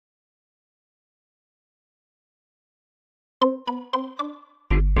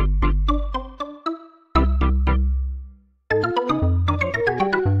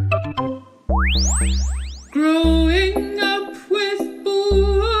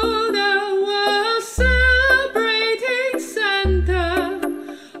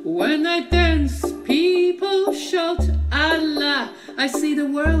I see the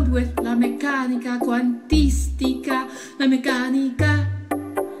world with la meccanica quantistica. La meccanica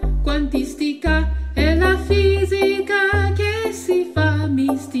quantistica è la fisica che si fa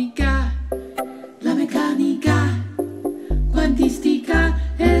mistica. La meccanica quantistica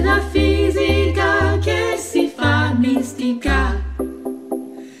è la fisica che si fa mistica.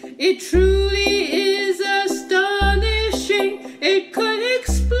 It truly is astonishing. It could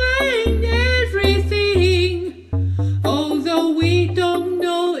explain everything, although we don't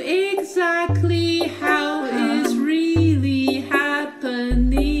know exactly how it's really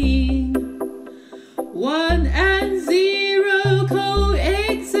happening. 1 and 0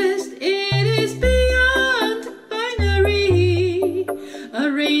 coexist. It is beyond binary. A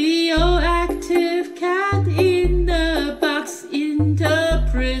radioactive cat in the box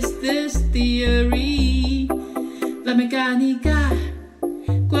interprets this theory. La meccanica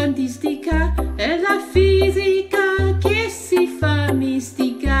quantistica è la fisica che si fa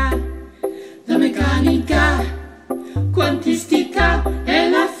mistica. La meccanica quantistica è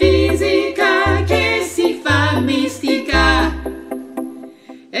la fisica che si fa mistica.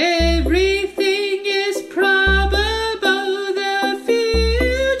 Everything is probable, the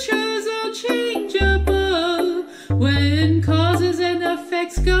futures are changeable. When causes and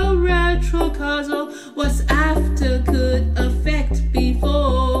effects go retrocausal, what's after could affect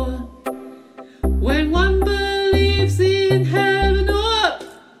before. When one believes in heaven or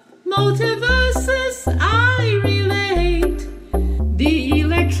multiverses, I relate. The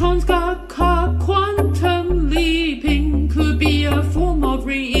electrons got caught quantum leaping, could be a form of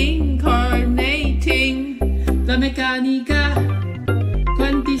reincarnating. La meccanica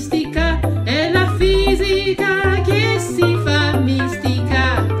quantistica è la fisica che si fa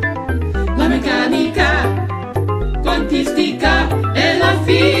mistica. La meccanica quantistica è la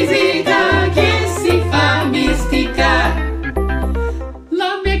fisica che si fa mistica.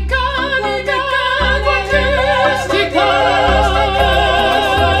 La meccanica quantistica.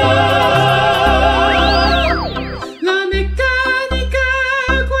 La meccanica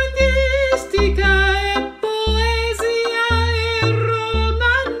quantistica è poesia e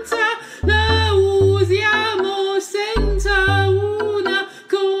romanza. La usiamo senza una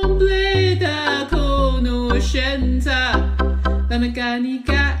completa conoscenza. La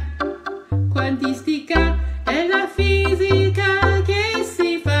meccanica quantistica è la fisica che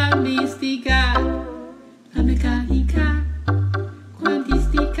si fa mistica. La meccanica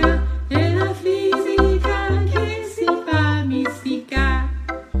quantistica è la fisica che si fa mistica.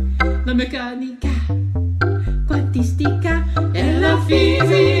 La meccanica quantistica è la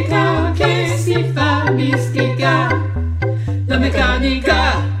fisica che si fa mistica. La meccanica